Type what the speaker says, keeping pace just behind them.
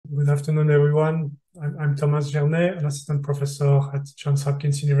Good afternoon, everyone. I'm Thomas Gernay, an assistant professor at Johns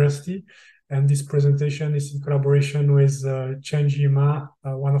Hopkins University. And this presentation is in collaboration with Chenzhi,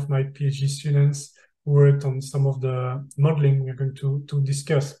 one of my PhD students who worked on some of the modeling we're going to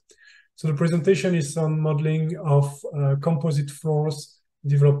discuss. So the presentation is on modeling of composite floors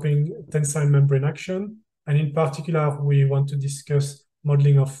developing tensile membrane action. And in particular, we want to discuss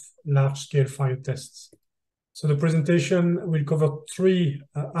modeling of large-scale fire tests. So the presentation will cover three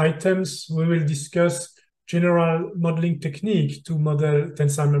items. We will discuss general modeling technique to model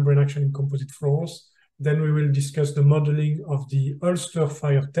tensile membrane action in composite floors. Then we will discuss the modeling of the Ulster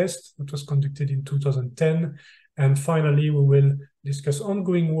fire test that was conducted in 2010. And finally, we will discuss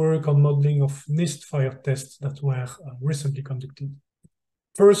ongoing work on modeling of NIST fire tests that were recently conducted.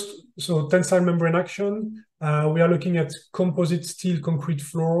 First, so tensile membrane action. We are looking at composite steel concrete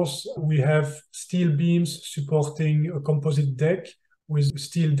floors. We have steel beams supporting a composite deck with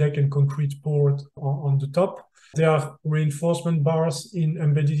steel deck and concrete board on the top. There are reinforcement bars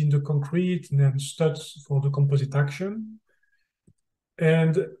embedded in the concrete and then studs for the composite action.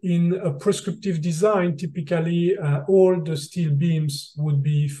 And in a prescriptive design, typically all the steel beams would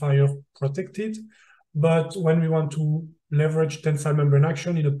be fire protected. But when we want to leverage tensile membrane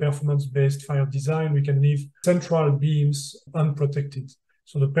action in a performance-based fire design, we can leave central beams unprotected.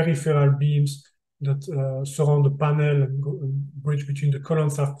 So the peripheral beams that surround the panel and bridge between the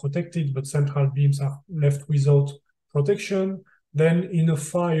columns are protected, but central beams are left without protection. Then in a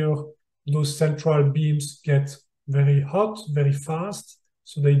fire, those central beams get very hot, very fast,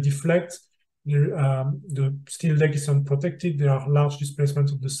 so they deflect. The steel deck is unprotected. There are large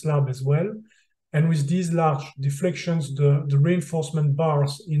displacements of the slab as well. And with these large deflections, the reinforcement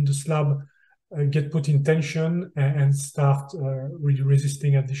bars in the slab get put in tension and start really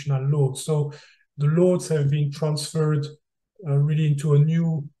resisting additional loads. So the loads have been transferred really into a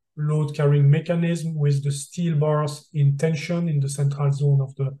new load carrying mechanism with the steel bars in tension in the central zone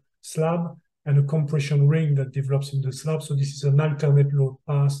of the slab and a compression ring that develops in the slab. So this is an alternate load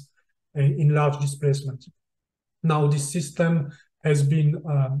path in large displacement. Now this system has been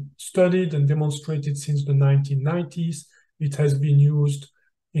studied and demonstrated since the 1990s. It has been used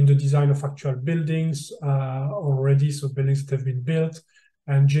in the design of actual buildings already, so buildings that have been built.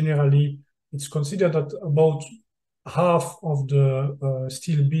 And generally, it's considered that about half of the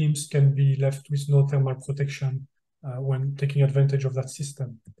steel beams can be left with no thermal protection when taking advantage of that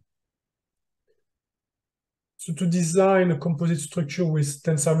system. So to design a composite structure with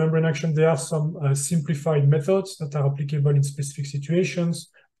tensile membrane action, there are some simplified methods that are applicable in specific situations.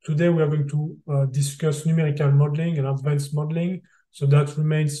 Today, we are going to discuss numerical modeling and advanced modeling. So that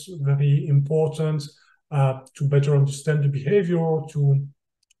remains very important to better understand the behavior, to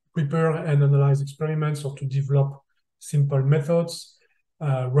prepare and analyze experiments, or to develop simple methods,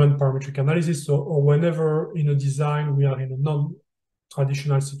 run parametric analysis, or whenever in a design we are in a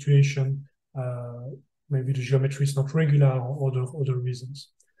non-traditional situation, maybe the geometry is not regular or other reasons.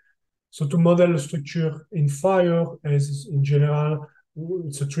 So to model a structure in fire, as in general,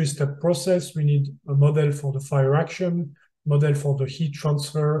 it's a three-step process. We need a model for the fire action, model for the heat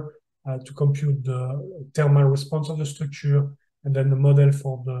transfer to compute the thermal response of the structure, and then the model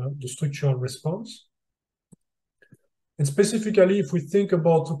for the structural response. And specifically, if we think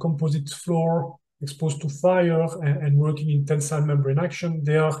about a composite floor exposed to fire and working in tensile membrane action,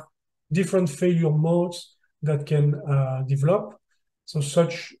 there are different failure modes that can develop. So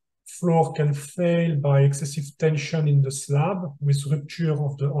such floor can fail by excessive tension in the slab with rupture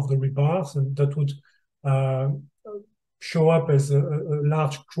of the rebars, and that would show up as a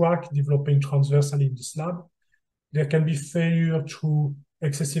large crack developing transversally in the slab. There can be failure through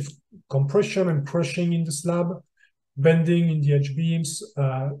excessive compression and crushing in the slab, bending in the edge beams,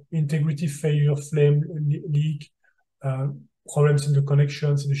 integrity failure, flame leak, problems in the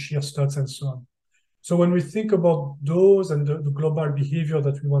connections, in the shear studs, and so on. So when we think about those and the global behavior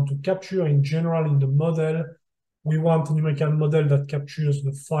that we want to capture in general in the model, we want a numerical model that captures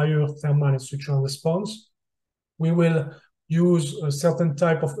the fire, thermal, and structural response. We will use a certain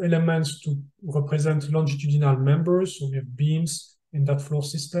type of elements to represent longitudinal members. So we have beams in that floor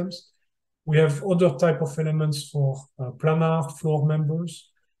systems. We have other type of elements for planar floor members.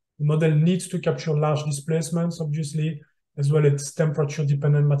 The model needs to capture large displacements, obviously, as well as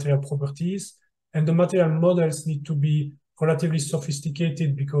temperature-dependent material properties. And the material models need to be relatively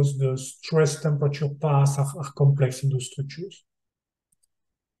sophisticated because the stress temperature paths are complex in those structures.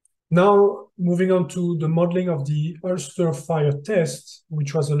 Now, moving on to the modeling of the Ulster fire test,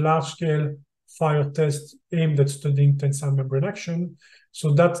 which was a large-scale fire test aimed at studying tensile membrane action.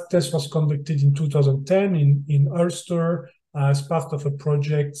 So that test was conducted in 2010 in Ulster as part of a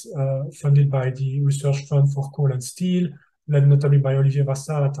project funded by the Research Fund for Coal and Steel, led notably by Olivier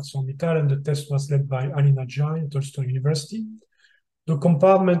Vassal at ArcelorMittal, and the test was led by Alina Jai at Ulster University. The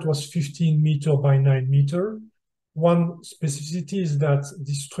compartment was 15 meter by 9 meter. One specificity is that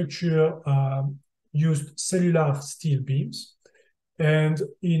the structure used cellular steel beams. And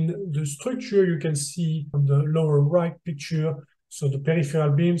in the structure, you can see on the lower right picture, so the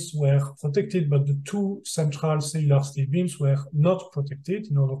peripheral beams were protected, but the two central cellular steel beams were not protected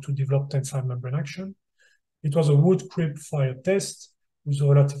in order to develop tensile membrane action. It was a wood creep fire test with a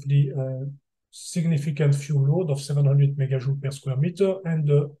relatively significant fuel load of 700 megajoules per square meter, and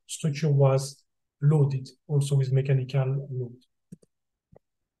the structure was loaded, also with mechanical load.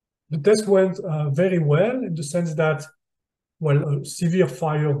 The test went very well in the sense that, well, a severe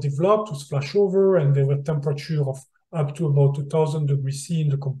fire developed with flashover, and there were temperatures of up to about 2000 degrees C in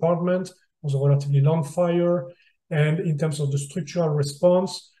the compartment. It was a relatively long fire. And in terms of the structural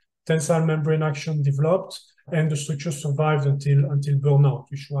response, tensile membrane action developed, and the structure survived until burnout,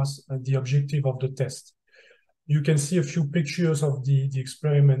 which was the objective of the test. You can see a few pictures of the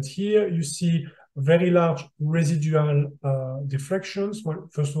experiment here. You see very large residual deflections. Well,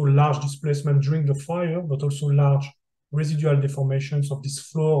 first of all, large displacement during the fire, but also large residual deformations of this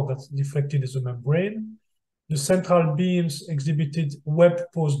floor that deflected as a membrane. The central beams exhibited web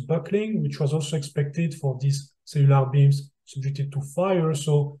post buckling, which was also expected for these cellular beams subjected to fire.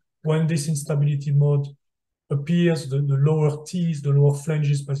 So when this instability mode appears, the lower T's, the lower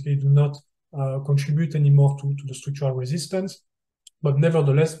flanges basically do not contribute anymore to the structural resistance. But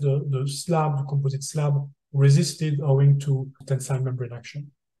nevertheless, the slab, the composite slab, resisted owing to tensile membrane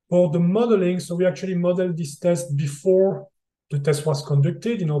action. For the modeling, so we actually modeled this test before the test was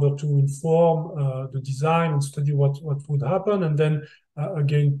conducted in order to inform the design and study what would happen, and then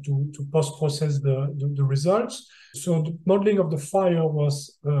again to post-process the results. So the modeling of the fire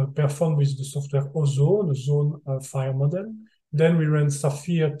was performed with the software Ozone, the zone fire model. Then we ran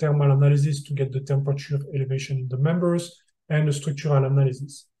SAFIR thermal analysis to get the temperature elevation in the members and the structural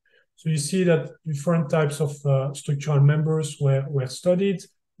analysis. So you see that different types of structural members were studied.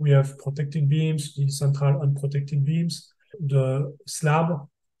 We have protected beams, the central unprotected beams, the slab,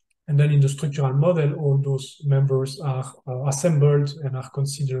 and then in the structural model, all those members are assembled and are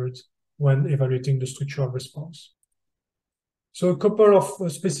considered when evaluating the structural response. So a couple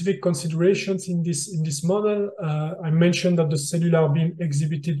of specific considerations in this model. I mentioned that the cellular beam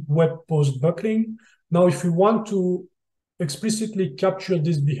exhibited web post buckling. Now, if we want to explicitly capture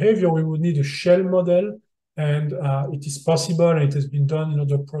this behavior, we would need a shell model, and it is possible, and it has been done in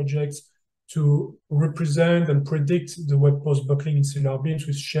other projects, to represent and predict the web post buckling in cellular beams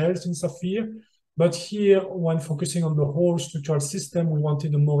with shells in SAFIR. But here, when focusing on the whole structural system, we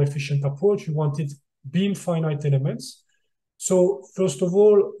wanted a more efficient approach. We wanted beam finite elements. So first of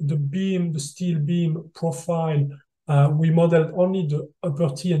all, the steel beam profile, we modeled only the upper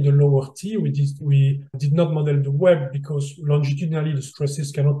T and the lower T. We did not model the web because longitudinally the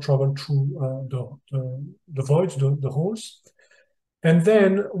stresses cannot travel through the voids, the holes. And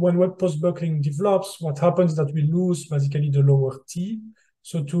then when web post buckling develops, what happens is that we lose basically the lower T.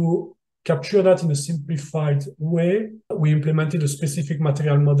 So to capture that in a simplified way, we implemented a specific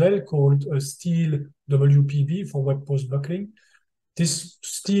material model called steel WPB for web post buckling. This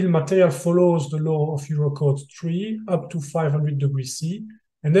steel material follows the law of Eurocode 3 up to 500 degrees C.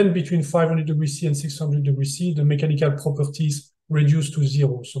 And then between 500 degrees C and 600 degrees C, the mechanical properties reduce to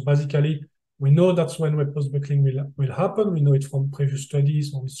zero. So basically, we know that's when web post buckling will happen. We know it from previous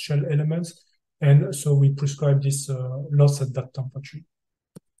studies or with shell elements. And so we prescribe this loss at that temperature.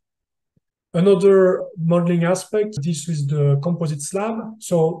 Another modeling aspect, this is the composite slab.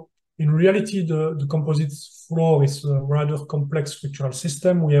 So in reality, the composite floor is a rather complex structural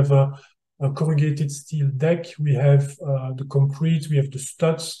system. We have a corrugated steel deck. We have the concrete. We have the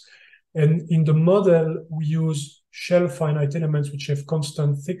studs. And in the model, we use shell finite elements which have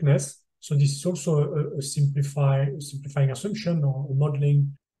constant thickness. So this is also a simplifying assumption or a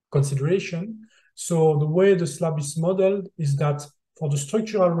modeling consideration. So the way the slab is modeled is that for the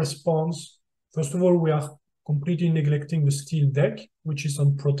structural response, first of all, we are completely neglecting the steel deck, which is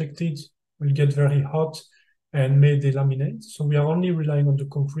unprotected, will get very hot and may delaminate. So we are only relying on the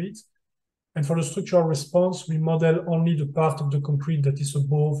concrete. And for the structural response, we model only the part of the concrete that is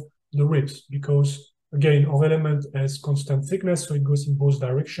above the ribs, because again, our element has constant thickness, so it goes in both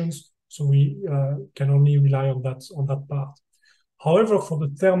directions. So we can only rely on that part. However, for the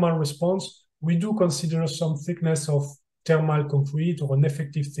thermal response, we do consider some thickness of thermal concrete or an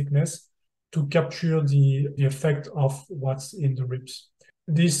effective thickness to capture the effect of what's in the ribs.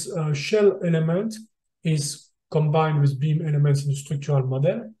 This shell element is combined with beam elements in the structural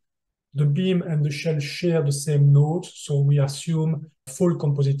model. The beam and the shell share the same node, so we assume full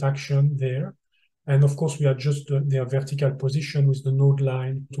composite action there. And of course, we adjust their vertical position with the node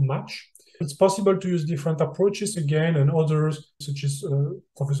line to match. It's possible to use different approaches again, and others, such as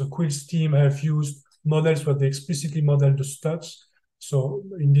Professor Quill's team, have used models where they explicitly model the studs. So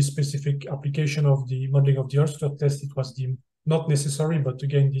in this specific application of the modeling of the Ulster test, it was deemed not necessary, but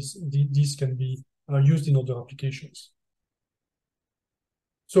again, these can be used in other applications.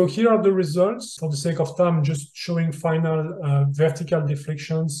 So here are the results. For the sake of time, just showing final vertical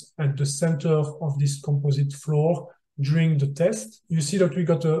deflections at the center of this composite floor during the test. You see that we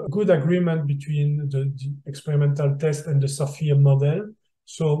got a good agreement between the experimental test and the SAFIR model.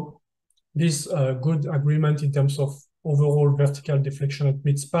 So this good agreement in terms of overall vertical deflection at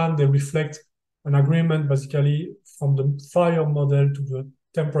midspan, they reflect an agreement basically from the FIRE model to the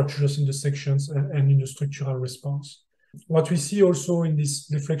temperatures in the sections and in the structural response. What we see also in this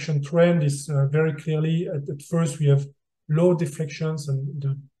deflection trend is very clearly, at first we have low deflections and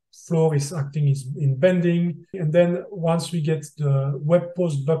the floor is acting in bending. And then once we get the web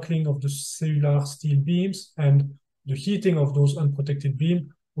post buckling of the cellular steel beams and the heating of those unprotected beams,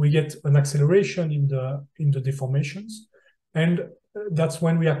 we get an acceleration in the deformations. And that's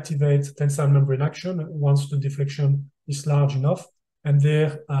when we activate tensile membrane action once the deflection is large enough. And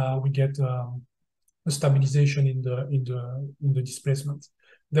there we get a stabilization in the displacement.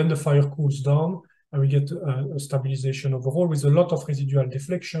 Then the fire cools down and we get a stabilization overall with a lot of residual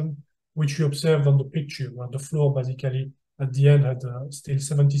deflection, which we observed on the picture, where the floor basically at the end had still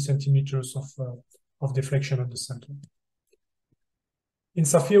 70 centimeters of deflection at the center. In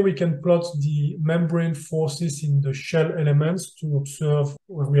SAFIR, we can plot the membrane forces in the shell elements to observe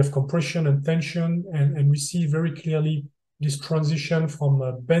where we have compression and tension, and we see very clearly this transition from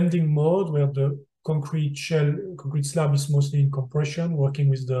a bending mode where the concrete slab is mostly in compression, working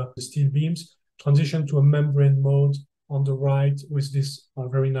with the steel beams, transition to a membrane mode on the right with this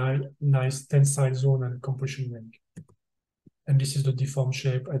very nice tensile zone and compression ring. And this is the deformed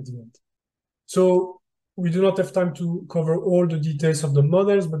shape at the end. So we do not have time to cover all the details of the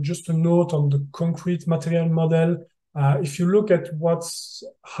models, but just a note on the concrete material model. If you look at what's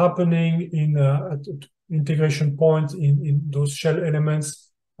happening at integration point in those shell elements,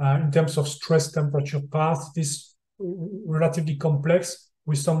 in terms of stress temperature path, it is relatively complex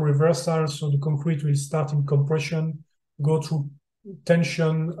with some reversals. So the concrete will start in compression, go through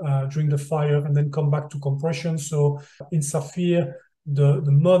tension during the fire, and then come back to compression. So in SAFIR, the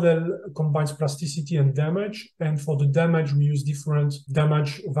model combines plasticity and damage. And for the damage, we use different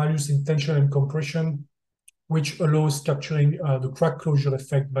damage values in tension and compression, which allows capturing the crack closure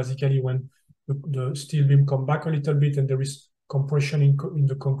effect, basically when the steel beam come back a little bit and there is compression in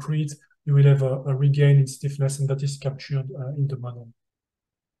the concrete, you will have a regain in stiffness, and that is captured in the model.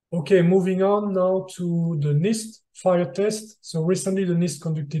 Okay, moving on now to the NIST fire test. So recently the NIST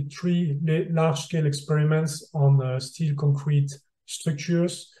conducted 3 large-scale experiments on steel concrete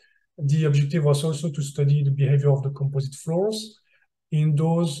structures. The objective was also to study the behavior of the composite floors. In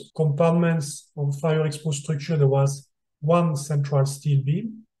those compartments of fire-exposed structure, there was one central steel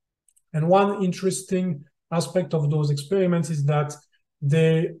beam. And one interesting aspect of those experiments is that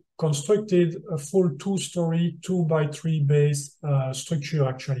they constructed a full 2-story, 2x3 base structure,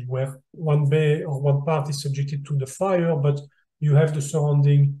 actually, where one bay or one part is subjected to the fire, but you have the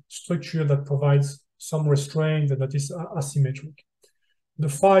surrounding structure that provides some restraint and that is asymmetric. The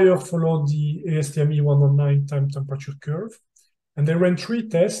fire followed the ASTM 119 time temperature curve, and they ran 3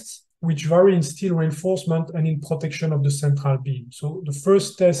 tests which vary in steel reinforcement and in protection of the central beam. So the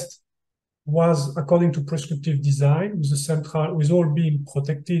first test was according to prescriptive design, with all beam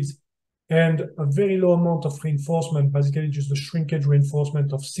protected and a very low amount of reinforcement, basically just a shrinkage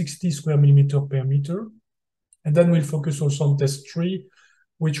reinforcement of 60 square millimeter per meter. And then we'll focus also on test 3,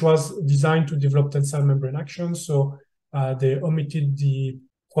 which was designed to develop tensile membrane action. So they omitted the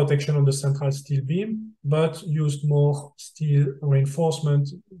protection on the central steel beam, but used more steel reinforcement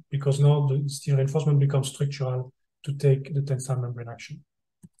because now the steel reinforcement becomes structural to take the tensile membrane action.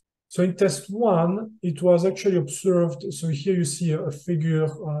 So in test 1, it was actually observed. So here you see a figure,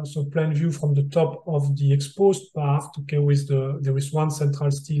 so plan view from the top of the exposed part. Okay, there is one central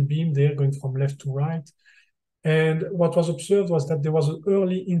steel beam there going from left to right. And what was observed was that there was an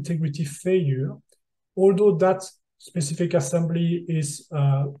early integrity failure. Although that specific assembly is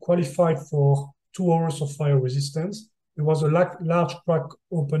qualified for 2 hours of fire resistance, there was a large crack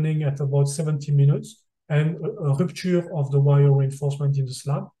opening at about 70 minutes and a rupture of the wire reinforcement in the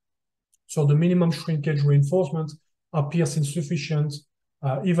slab. So the minimum shrinkage reinforcement appears insufficient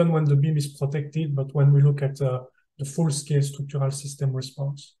even when the beam is protected, but when we look at the full-scale structural system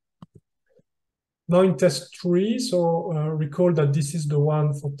response. Now in test 3, so recall that this is the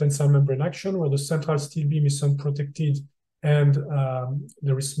one for tensile membrane action, where the central steel beam is unprotected and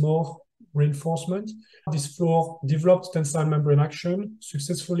there is more reinforcement. This floor developed tensile membrane action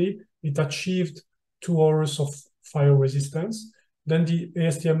successfully. It achieved 2 hours of fire resistance. Then the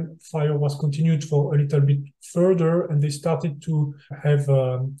ASTM fire was continued for a little bit further, and they started to have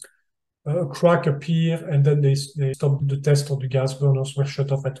a crack appear, and then they stopped the test, or the gas burners were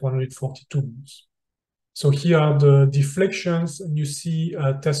shut off at 142 moles. So here are the deflections, and you see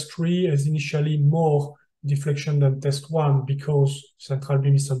test 3 has initially more deflection than test 1 because central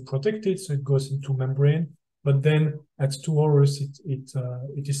beam is unprotected, so it goes into membrane. But then at 2 hours, it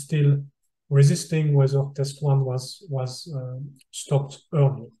is still resisting, whether test 1 was stopped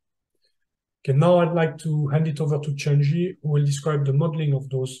earlier. Okay, now I'd like to hand it over to Chenzhi, who will describe the modeling of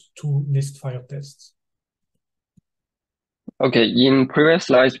those 2 NIST fire tests. Okay, in previous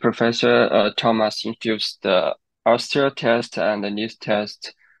slides, Professor Thomas introduced the austere test and the NIST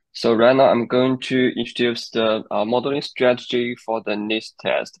test. So right now I'm going to introduce the modeling strategy for the NIST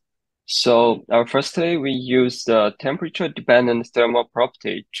test. So firstly, we use the temperature-dependent thermal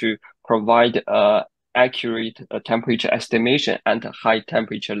property to provide accurate temperature estimation at a high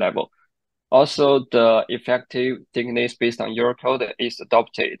temperature level. Also, the effective thickness based on Eurocode is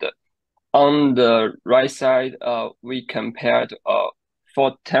adopted. On the right side, we compared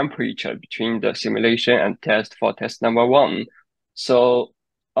for temperature between the simulation and test for test number 1. So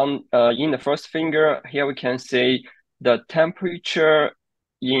on in the first figure here, we can see the temperature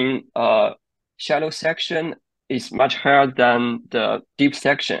in shallow section is much higher than the deep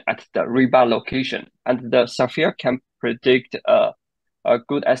section at the rebar location, and the SAFIR can predict a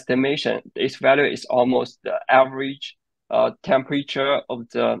good estimation. This value is almost the average temperature of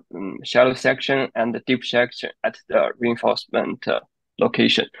the shallow section and the deep section at the reinforcement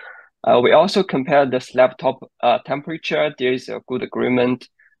location. We also compare the slab top temperature. There is a good agreement.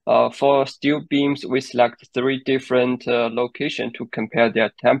 For steel beams, we select 3 different locations to compare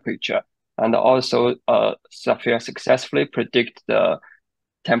their temperature, and also SAFIR successfully predict the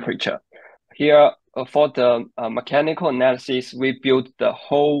temperature. Here, for the mechanical analysis, we built the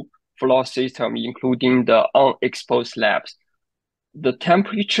whole floor system, including the unexposed slabs. The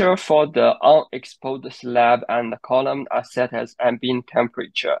temperature for the unexposed slab and the column are set as ambient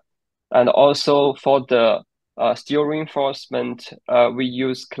temperature. And also for the steel reinforcement, we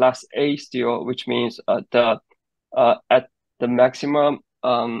use class A steel, which means at the maximum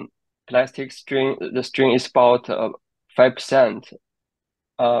plastic strain, the strain is about 5%.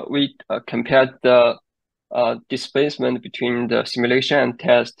 We compared the displacement between the simulation and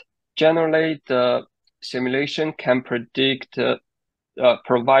test. Generally, the simulation can predict,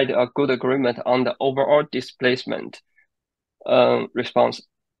 provide a good agreement on the overall displacement response.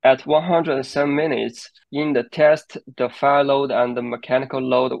 At 107 minutes in the test, the fire load and the mechanical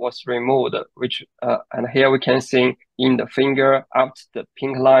load was removed, which and here we can see in the finger up to the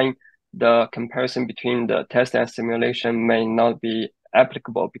pink line, the comparison between the test and simulation may not be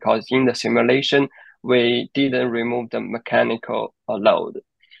applicable because in the simulation, we didn't remove the mechanical load.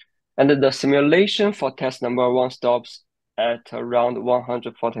 And the simulation for test number 1 stops at around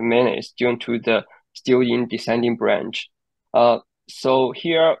 140 minutes due to the steel in descending branch. So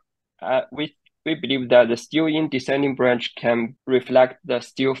here, we believe that the steel in descending branch can reflect the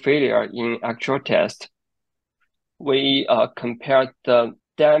steel failure in actual test. We compared the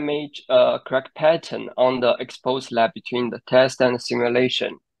damage crack pattern on the exposed slab between the test and the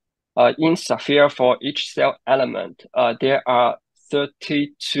simulation. In SAFIR, for each cell element, there are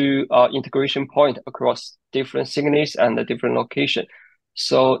 32 integration points across different thickness and the different location.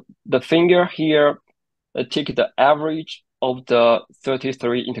 So the finger here take the average of the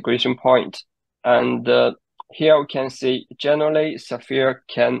 33 integration points. And here we can see generally SAFIR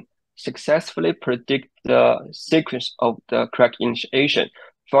can successfully predict the sequence of the crack initiation.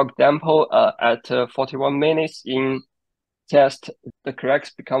 For example, at 41 minutes in test, the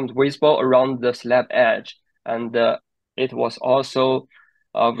cracks becomes visible around the slab edge, and it was also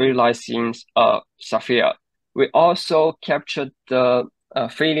visualized in SAFIR. We also captured the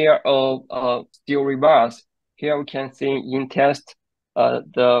failure of steel rebars. Here we can see in test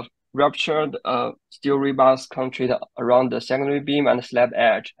the ruptured steel rebars concentrated around the secondary beam and slab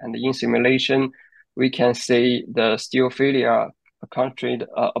edge, and in simulation we can see the steel failure concentrated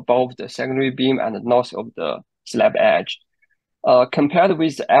above the secondary beam and north of the slab edge. Compared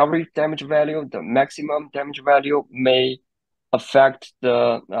with the average damage value, the maximum damage value may affect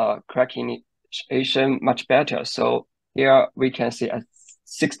the crack initiation much better. So here we can see at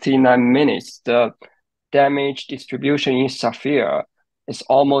 69 minutes, the damage distribution in SAFIR is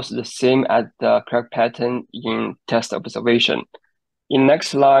almost the same as the crack pattern in test observation. In next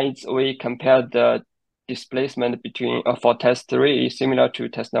slides, we compare the displacement between for test 3, similar to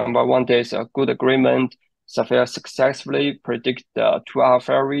test number 1. There's a good agreement. SAFIR successfully predict the 2-hour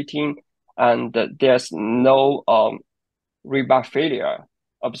failure rating, and there's no rebar failure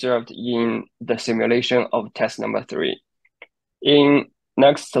observed in the simulation of test number 3. In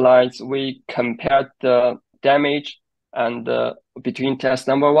next slides, we compare the damage and between test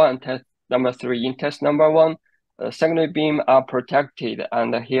number 1 and test number 3. In test number 1, secondary beam are protected,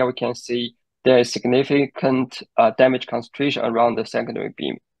 and here we can see there is significant damage concentration around the secondary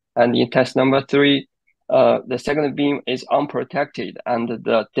beam. And in test number 3, the secondary beam is unprotected, and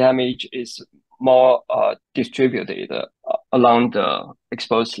the damage is more distributed along the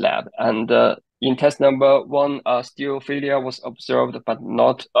exposed slab. And in test number 1, steel failure was observed, but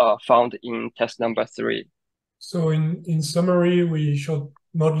not found in test number 3. So in summary, we showed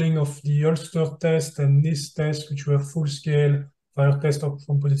modeling of the Ulster test and NIST test, which were full-scale fire test of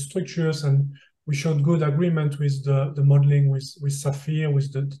composite structures, and we showed good agreement with the modeling with SAFIR,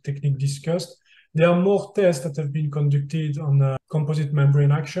 with the technique discussed. There are more tests that have been conducted on composite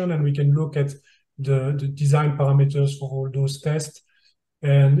membrane action, and we can look at the design parameters for all those tests.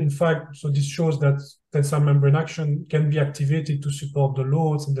 And in fact, so this shows that tensile membrane action can be activated to support the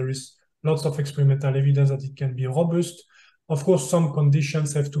loads, and there is lots of experimental evidence that it can be robust. Of course, some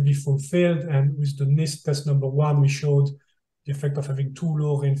conditions have to be fulfilled, and with the NIST test number 1, we showed the effect of having too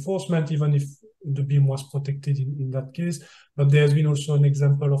low reinforcement, even if the beam was protected in that case. But there has been also an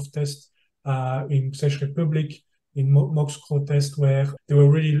example of test in Czech Republic, in Moxcro test, where they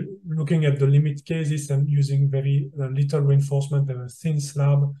were really looking at the limit cases and using very little reinforcement and a thin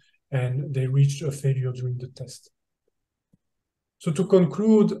slab, and they reached a failure during the test. So to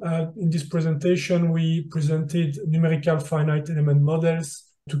conclude, in this presentation, we presented numerical finite element models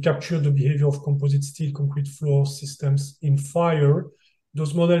to capture the behavior of composite steel concrete floor systems in fire.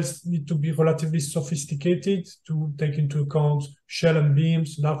 Those models need to be relatively sophisticated to take into account shell and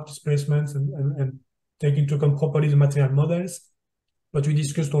beams, large displacements, and take into account properly the material models. But we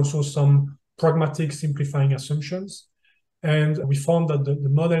discussed also some pragmatic simplifying assumptions. And we found that the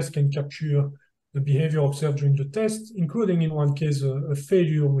models can capture the behavior observed during the test, including in one case a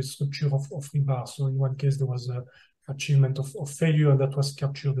failure with rupture of rebar. So in one case there was an achievement of failure, and that was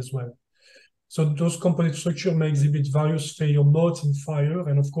captured as well. So those composite structures may exhibit various failure modes in fire,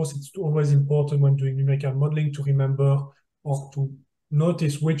 and of course it's always important when doing numerical modeling to remember or to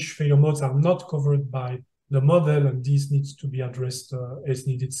notice which failure modes are not covered by the model, and these needs to be addressed as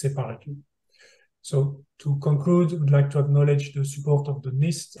needed separately. So to conclude, we'd like to acknowledge the support of the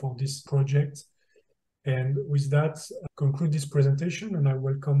NIST for this project. And with that, I conclude this presentation, and I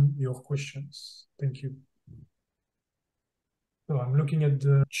welcome your questions. Thank you. So I'm looking at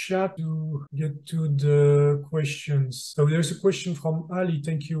the chat to get to the questions. So there's a question from Ali.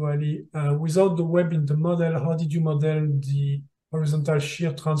 Thank you, Ali. Without the web in the model, how did you model the horizontal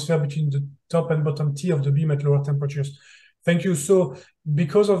shear transfer between the top and bottom tier of the beam at lower temperatures? Thank you. So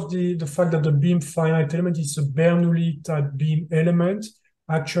because of the fact that the beam finite element is a Bernoulli type beam element,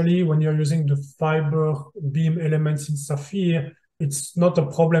 actually, when you're using the fiber beam elements in SAFIR, it's not a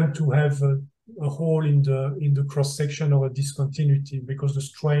problem to have a hole in the cross section or a discontinuity, because the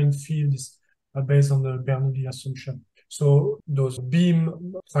strain field is based on the Bernoulli assumption. So those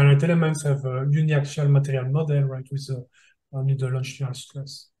beam finite elements have a uniaxial material model, right, with only the longitudinal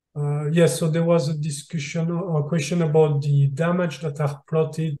stress. Yes, so there was a discussion or a question about the damage that are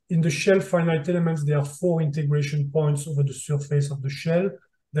plotted. In the shell finite elements, there are 4 integration points over the surface of the shell.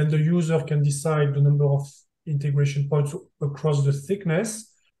 Then the user can decide the number of integration points across the thickness.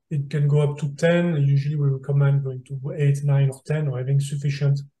 It can go up to 10. Usually we recommend going to 8, 9, or 10, or having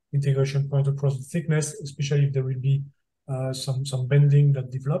sufficient integration points across the thickness, especially if there will be some bending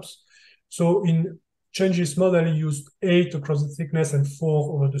that develops. So in Chenzhi's model, he used 8 across the thickness and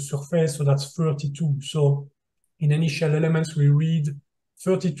 4 over the surface, so that's 32. So in initial elements, we read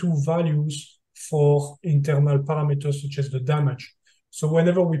 32 values for internal parameters such as the damage. So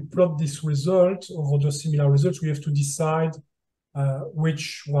whenever we plot this result or other similar results, we have to decide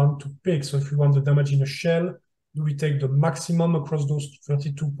which one to pick. So if we want the damage in a shell, do we take the maximum across those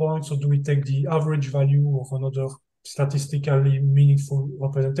 32 points, or do we take the average value or another statistically meaningful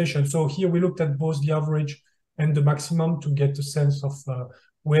representation? So here we looked at both the average and the maximum to get a sense of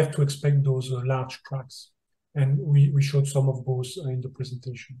where to expect those large cracks. And we showed some of both in the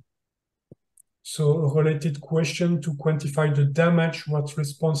presentation. So a related question: to quantify the damage, what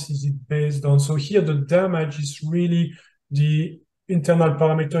response is it based on? So here the damage is really the internal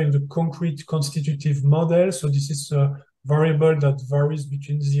parameter in the concrete constitutive model. So this is a variable that varies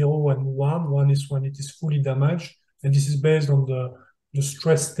between 0 and 1. 1 is when it is fully damaged. And this is based on the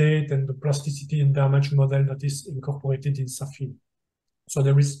stress state and the plasticity and damage model that is incorporated in SAFIR. So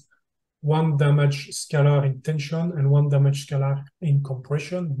there is one damage scalar in tension and one damage scalar in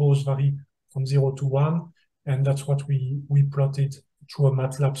compression. Both vary from 0 to 1. And that's what we plotted through a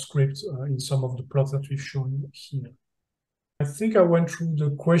MATLAB script in some of the plots that we've shown here. I think I went through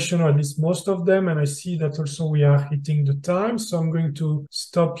the question, or at least most of them, and I see that also we are hitting the time. So I'm going to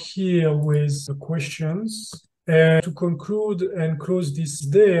stop here with the questions. And to conclude and close this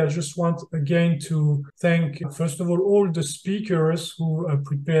day, I just want again to thank, first of all the speakers who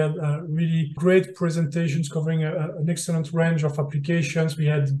prepared really great presentations covering an excellent range of applications. We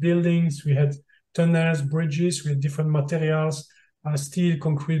had buildings, we had tunnels, bridges, we had different materials, steel,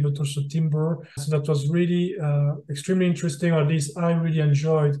 concrete, but also timber. So that was really extremely interesting, or at least I really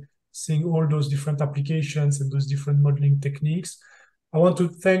enjoyed seeing all those different applications and those different modeling techniques. I want to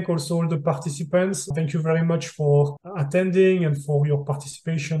thank also all the participants. Thank you very much for attending and for your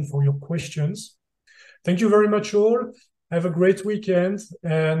participation, for your questions. Thank you very much all. Have a great weekend,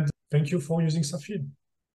 and thank you for using SAFIR.